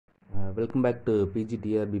Welcome back to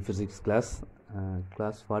PGTRB physics class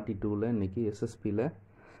 42ல் இன்றைக்கி எஸ்எஸ்பியில்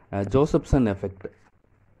Josephson effect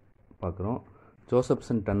பார்க்குறோம்.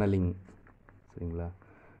 Josephson tunnelling, சரிங்களா?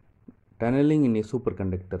 Tunnelling இன் ஏ super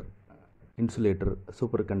conductor insulator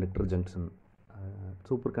super conductor junction,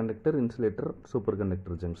 super conductor insulator super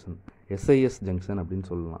conductor junction, SIS junction அப்படின்னு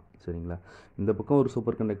சொல்லலாம், சரிங்களா? இந்த பக்கம் ஒரு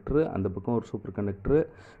சூப்பர் கண்டக்டரு, அந்த பக்கம் ஒரு சூப்பர் கண்டக்டரு,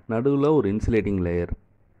 நடுவில் ஒரு இன்சுலேட்டிங் லேயர்,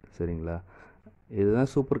 சரிங்களா? இதுதான்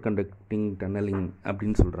சூப்பர் கண்டக்டிங் டனலிங்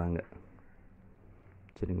அப்படின்னு சொல்கிறாங்க,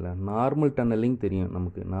 சரிங்களா? நார்மல் டனலிங் தெரியும்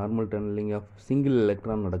நமக்கு. Normal tunnelling of single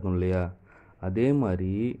electron நடக்கும் இல்லையா? அதே மாதிரி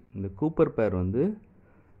இந்த கூப்பர் பேர் வந்து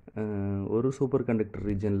ஒரு சூப்பர் கண்டக்டர்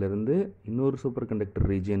ரீஜன்லேருந்து இன்னொரு சூப்பர் கண்டக்டர்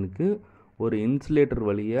ரீஜனுக்கு ஒரு இன்சுலேட்டர்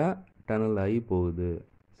வழியாக டனல் ஆகி போகுது,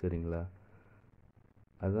 சரிங்களா?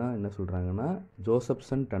 அதுதான் என்ன சொல்கிறாங்கன்னா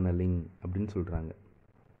ஜோசப்சன் டனலிங் அப்படின்னு சொல்கிறாங்க.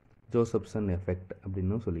 ஜோசப்சன் எஃபெக்ட்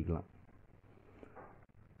அப்படின்னும் சொல்லிக்கலாம்.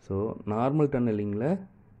 ஸோ நார்மல் டன்னலிங்கில்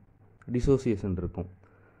டிசோசியேஷன் இருக்கும்.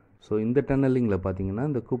 ஸோ இந்த டன்னலிங்கில் பார்த்தீங்கன்னா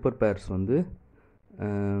இந்த கூப்பர் பேர்ஸ் வந்து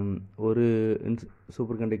ஒரு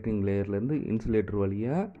சூப்பர் கண்டக்டிங் லேயர்லேருந்து இன்சுலேட்டர்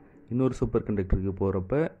வழியாக இன்னொரு சூப்பர் கண்டக்டருக்கு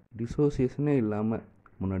போகிறப்ப டிசோசியேஷனே இல்லாமல்,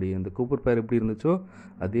 முன்னாடி அந்த கூப்பர் பேர் எப்படி இருந்துச்சோ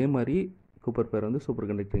அதே மாதிரி கூப்பர் பேர் வந்து சூப்பர்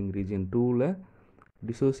கண்டக்டிங் ரீஜன் 2ல்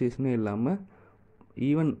டிசோசியேஷனே இல்லாமல்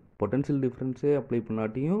ஈவன் பொட்டன்ஷியல் டிஃப்ரென்ஸே அப்ளை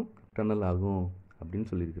பண்ணாட்டியும் டனல் ஆகும் அப்படின்னு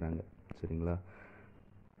சொல்லியிருக்கிறாங்க, சரிங்களா?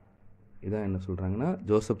 இதான் என்ன சொல்கிறாங்கன்னா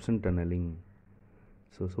Josephson tunnelling.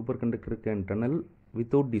 So super conductor can tunnel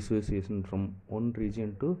without dissociation from one region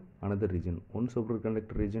to another region, one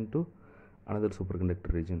superconductor region to another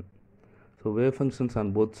superconductor region. So wave functions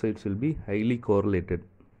on both sides will be highly correlated.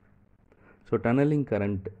 So tunnelling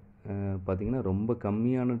current பார்த்திங்கன்னா ரொம்ப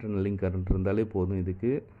கம்மியான tunnelling current இருந்தாலே போதும்.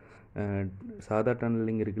 இதுக்கு சாதா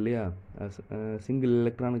tunnelling இருக்கு இல்லையா, single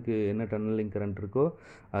எலக்ட்ரானுக்கு என்ன டனலிங் கரண்ட் இருக்கோ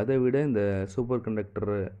அதை விட இந்த சூப்பர்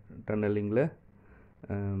கண்டக்டர் டனலிங்கில்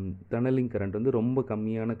டனலிங் கரண்ட் வந்து ரொம்ப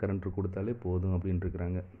கம்மியான கரண்ட் கொடுத்தாலே போதும் அப்படின்னு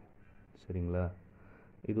இருக்கிறாங்க, சரிங்களா?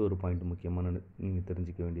 இது ஒரு பாயிண்ட் முக்கியமான நீங்கள்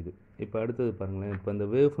தெரிஞ்சிக்க வேண்டியது. இப்போ அடுத்தது பாருங்களேன். இப்போ இந்த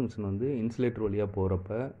வேவ் ஃபங்க்ஷன் வந்து இன்சுலேட்டர் வழியாக போகிறப்ப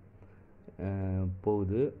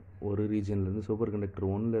போகுது. ஒரு ரீஜன்லேருந்து சூப்பர் கண்டக்டர்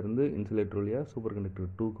 1லேருந்து இன்சுலேட்டர் வழியாக சூப்பர்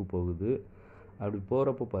கண்டக்டர் 2க்கு போகுது. அப்படி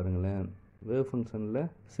போகிறப்ப பாருங்களேன், வேவ் ஃபங்க்ஷனில்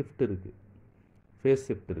ஷிஃப்ட் இருக்குது, ஃபேஸ்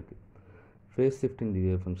ஷிஃப்ட் இருக்குது. Face shift in the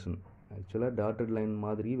wave function ஆக்சுவலாக டாட்டட் லைன்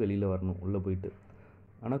மாதிரி வெளியில் வரணும் உள்ளே போயிட்டு,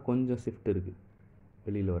 ஆனால் கொஞ்சம் ஷிஃப்ட் இருக்குது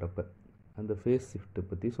வெளியில் வரப்போ. அந்த ஃபேஸ் ஷிஃப்ட்டை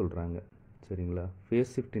பற்றி சொல்கிறாங்க, சரிங்களா?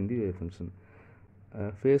 Face shift in the wave function,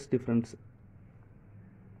 phase difference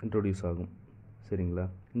introduce ஆகும், சரிங்களா?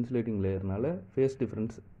 இன்சுலேட்டிங் லேயர்னால் ஃபேஸ்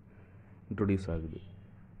டிஃப்ரென்ஸ் இன்ட்ரொடியூஸ் ஆகுது,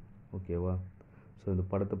 ஓகேவா? ஸோ இந்த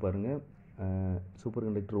படத்தை பாருங்கள். சூப்பர்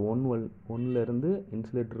கண்டக்டர் 1லேருந்து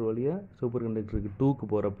இன்சுலேட்டர் வழியாக சூப்பர் கண்டக்டருக்கு 2க்கு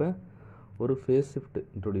போகிறப்ப ஒரு ஃபேஸ் ஷிஃப்ட்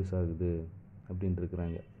இன்ட்ரொடியூஸ் ஆகுது அப்படின்னு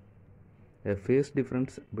இருக்கிறாங்க. A phase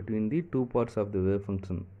difference between the two parts of the wave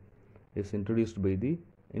function is introduced by the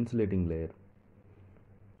insulating layer.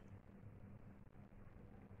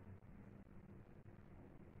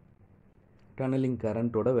 Tunnelling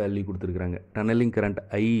கரண்ட்டோட value கொடுத்துருக்குறாங்க. Tunnelling current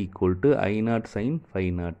I = I0 sin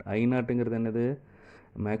φ0. I0ங்கிறது என்னது?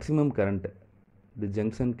 Maximum current the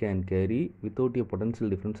junction can carry without A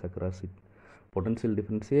potential difference across it. Potential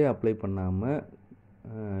டிஃப்ரென்ஸே apply பண்ணாமல்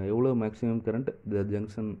எவ்வளோ maximum current த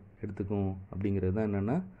junction எடுத்துக்கும் அப்படிங்கிறது தான்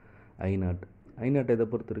என்னென்னா I0. I0 எதை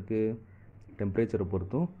பொறுத்து இருக்குது? டெம்பரேச்சரை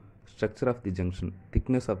பொறுத்தும் structure of the junction,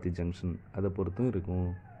 thickness of the junction அதை பொறுத்தும் இருக்கும்.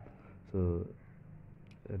 ஸோ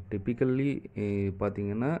டிப்பிக்கல்லி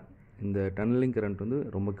பார்த்திங்கன்னா இந்த டனலிங் கரண்ட் வந்து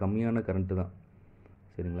ரொம்ப கம்மியான கரண்ட்டு தான்,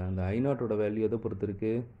 சரிங்களா? அந்த I0ஓட வேல்யூ எதை பொறுத்து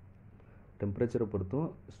இருக்குது? டெம்பரேச்சரை பொறுத்தும்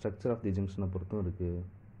ஸ்ட்ரக்சர் ஆஃப் தி ஜங்ஷனை பொறுத்தும் இருக்குது.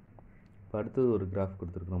 இப்போ அடுத்தது ஒரு கிராஃப்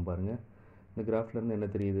கொடுத்துருக்குறோம் பாருங்கள். இந்த கிராஃப்லேருந்து என்ன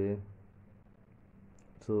தெரியுது?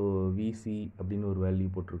 ஸோ விசி அப்படின்னு ஒரு வேல்யூ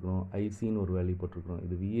போட்டிருக்கிறோம், ஐசின்னு ஒரு வேல்யூ போட்டிருக்கிறோம்.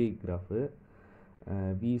 இது விஐ கிராஃபு.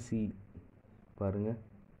 விசி பாருங்கள்,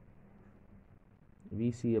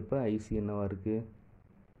 விசி அப்போ ஐசி என்னவா இருக்குது?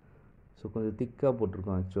 ஸோ கொஞ்சம் திக்காக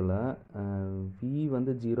போட்டிருக்கோம். ஆக்சுவலாக வி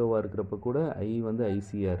வந்து 0வாக இருக்கிறப்ப கூட ஐ வந்து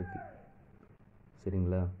ஐசியாக இருக்குது,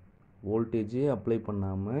 சரிங்களா? வோல்டேஜே அப்ளை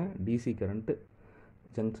பண்ணாமல் டிசி கரண்ட்டு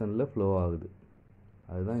ஜங்ஷனில் ஃப்ளோ ஆகுது.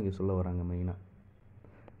 அதுதான் இங்கே சொல்ல வராங்க மெயினாக.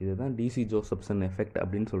 இதுதான் டிசி ஜோசப்சன் எஃபெக்ட்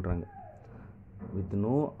அப்படின்னு சொல்கிறாங்க. With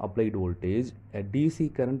no applied voltage a DC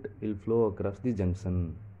current will flow across the junction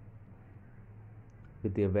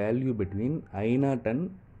with a value between I0 and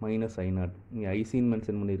minus I0. இங்கே ஐசின்னு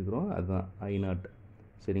மென்ஷன் பண்ணியிருக்கிறோம், அதுதான் I0,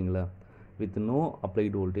 சரிங்களா? with no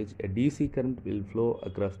applied voltage a DC current will flow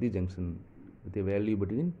across the junction with a value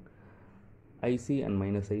between IC and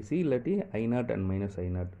minus IC, இல்லாட்டி I0 and minus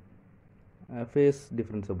I0. Face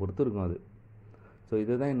டிஃப்ரென்ஸை பொறுத்து இருக்கும் அது. So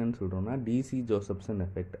இதை தான் என்னென்னு சொல்கிறோம்னா டிசி ஜோசப்சன்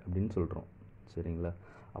எஃபெக்ட் அப்படின்னு சொல்கிறோம். சரிங்களா?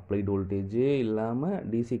 அப்ளைட் வோல்டேஜே இல்லாமல்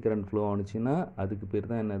டிசி கரண்ட் ஃப்ளோ ஆனிச்சுன்னா அதுக்கு பேர்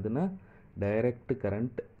தான் என்னதுன்னா டைரக்ட்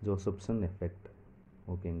கரண்ட் ஜோசப்சன் எஃபெக்ட்.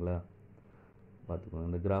 ஓகேங்களா? பார்த்துக்கோங்க,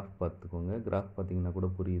 இந்த கிராஃப் பார்த்துக்கோங்க. கிராஃப் பார்த்தீங்கன்னா கூட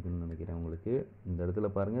புரியுதுன்னு நினைக்கிறேன் உங்களுக்கு. இந்த இடத்துல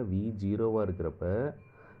பாருங்கள், V 0வாக இருக்கிறப்ப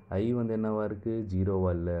I வந்து என்னவாக இருக்குது?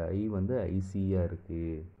 0வாக இல்லை, I வந்து ICயாக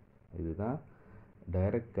இருக்குது. இதுதான்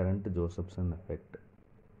direct current Josephson effect.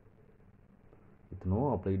 With no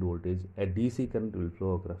applied voltage, a DC current will flow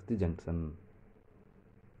across the junction.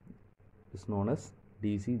 Is known as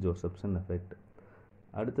DC Josephson effect.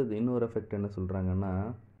 அடுத்தது இன்னொரு எஃபெக்ட் என்ன சொல்கிறாங்கன்னா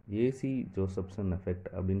ஏசி ஜோசப்சன் எஃபெக்ட்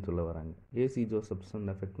அப்படின்னு சொல்ல வராங்க. ஏசி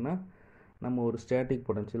ஜோசப்சன் எஃபெக்ட்னா நம்ம ஒரு ஸ்டாட்டிக்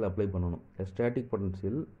பொட்டன்ஷியல் அப்ளை பண்ணணும். Static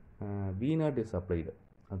potential V0 is applied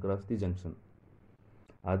across the junction.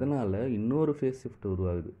 அதனால் இன்னொரு ஃபேஸ் ஷிஃப்ட்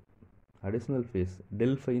உருவாகுது, அடிஷ்னல் ஃபேஸ்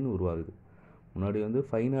டெல்ஃபைன்னு உருவாகுது. முன்னாடி வந்து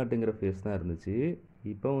 5 ஃபேஸ் தான் இருந்துச்சு,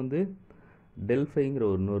 இப்போ வந்து டெல்ஃபைங்கிற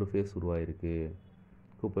ஒரு இன்னொரு ஃபேஸ் உருவாயிருக்கு.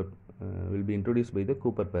 Cooper will be introduce by the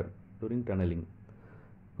Cooper பேர் டூரிங் டனலிங்.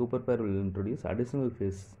 கூப்பர் பேர் வில் இன்ட்ரோடியூஸ் அடிஷ்னல்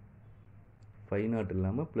ஃபேஸ் 5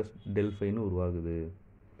 இல்லாமல் ப்ளஸ் டெல்ஃபைன்னு உருவாகுது.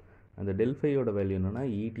 அந்த டெல்ஃபையோட வேல்யூ என்னென்னா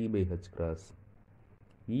ET/H கிராஸ்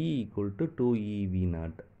E =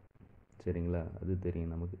 2EV0. சரிங்களா? அது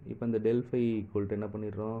தெரியும் நமக்கு. இப்போ இந்த டெல்ஃபை ஈக்குவல் என்ன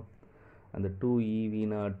பண்ணிடுறோம், அந்த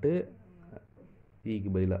 2EV0 க்கு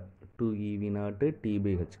பதிலாக 2EV0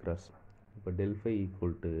 T/H கிராஸ். இப்போ டெல்ஃபை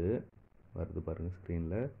ஈக்குவல் வருது பாருங்கள்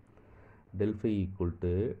ஸ்க்ரீனில். டெல்ஃபை ஈக்குவல்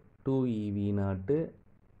 2EV0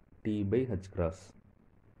 T/H கிராஸ்.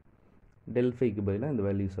 டெல்ஃபைக்கு பதிலாக இந்த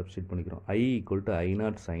வேல்யூ சப்ஸ்டிட் பண்ணிக்கிறோம். I =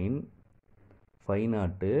 I0 sin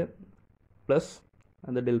 5 ப்ளஸ்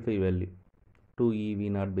அந்த டெல்ஃபை வேல்யூ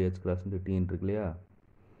 2EV0/H கிராஸ் T இருக்கு இல்லையா?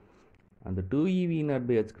 அந்த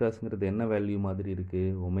 2EV0/H கிராஸ்ங்கிறது என்ன வேல்யூ மாதிரி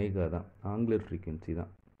இருக்குது? ஒமேகா தான், ஆங்குலர் ஃப்ரீக்வன்சி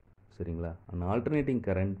தான். சரிங்களா? an alternating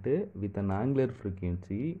current with an angular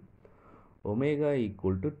frequency omega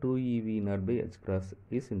equal to 2EV0/H cross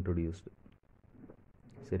is introduced.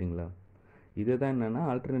 சரிங்களா? இதை தான் என்னென்னா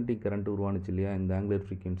ஆல்டர்னேட்டிங் கரண்ட் உருவானுச்சு இல்லையா இந்த ஆங்குலர்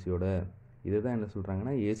ஃப்ரீக்வன்சியோட, இதை தான் என்ன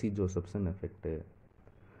சொல்கிறாங்கன்னா ஏசி ஜோசப்சன் எஃபெக்ட்டு.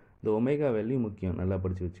 இந்த ஒமேகா வேல்யூ முக்கியம், நல்லா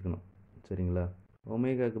படித்து வச்சுக்கணும். சரிங்களா?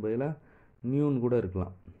 ஒமேகாவுக்கு பதிலாக நியூன்னு கூட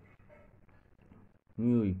இருக்கலாம்.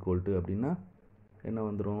 நியூ ஈக்குவல் டு அப்படின்னா என்ன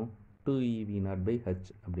வந்துடும், 2EV0/H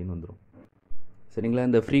அப்படின்னு வந்துடும். சரிங்களா?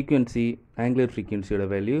 இந்த ஃப்ரீக்வன்சி ஆங்குலர் ஃப்ரீக்வன்சியோட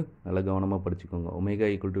வேல்யூ நல்லா கவனமாக படிச்சுக்கோங்க. Omega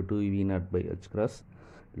equal to 2EV0/H cross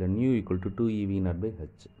இல்லை நியூ ஈக்குவல் டு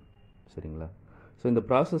 2EV0/H. சரிங்களா? ஸோ இந்த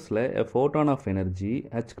ப்ராசஸில் photon of energy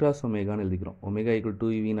H cross ஒமேகான்னு எழுதிக்கிறோம். ஒமேகா ஈக்குவல்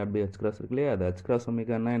 2EV0/H கிராஸ் இருக்கு இல்லையா, அது H கிராஸ்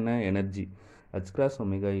ஒமேகான்னா என்ன, energy. H cross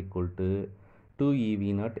omega equal to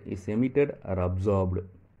 2EV0 is emitted R absorbed.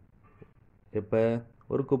 இப்போ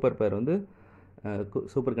ஒரு கூப்பர் பேர் வந்து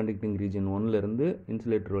சூப்பர் கண்டக்டிங் ரீஜன் 1லேருந்து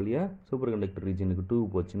இன்சுலேட்டர் வழியாக சூப்பர் கண்டக்டர் ரீஜனுக்கு 2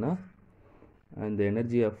 போச்சுன்னா இந்த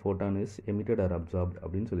energy of photon is emitted R absorbed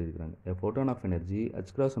அப்படின்னு சொல்லியிருக்கிறாங்க. A photon of energy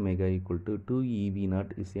H cross omega equal to 2EV0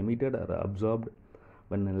 is emitted or absorbed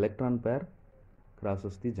when an electron pair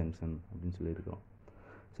crosses the junction அப்படின்னு சொல்லியிருக்கிறோம்.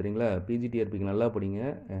 சரிங்களா? பிஜிடிஆர்பிக்கு நல்லா படிங்க.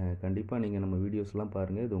 கண்டிப்பாக நீங்கள் நம்ம வீடியோஸ்லாம்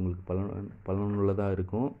பாருங்கள், இது உங்களுக்கு பலனுள்ளதாக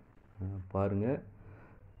இருக்கும். பாருங்கள்,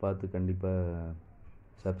 பார்த்து கண்டிப்பாக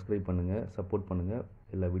சப்ஸ்கிரைப் பண்ணுங்கள், சப்போர்ட் பண்ணுங்கள்,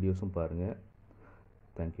 எல்லா வீடியோஸும் பாருங்கள்.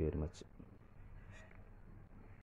 Thank you very much.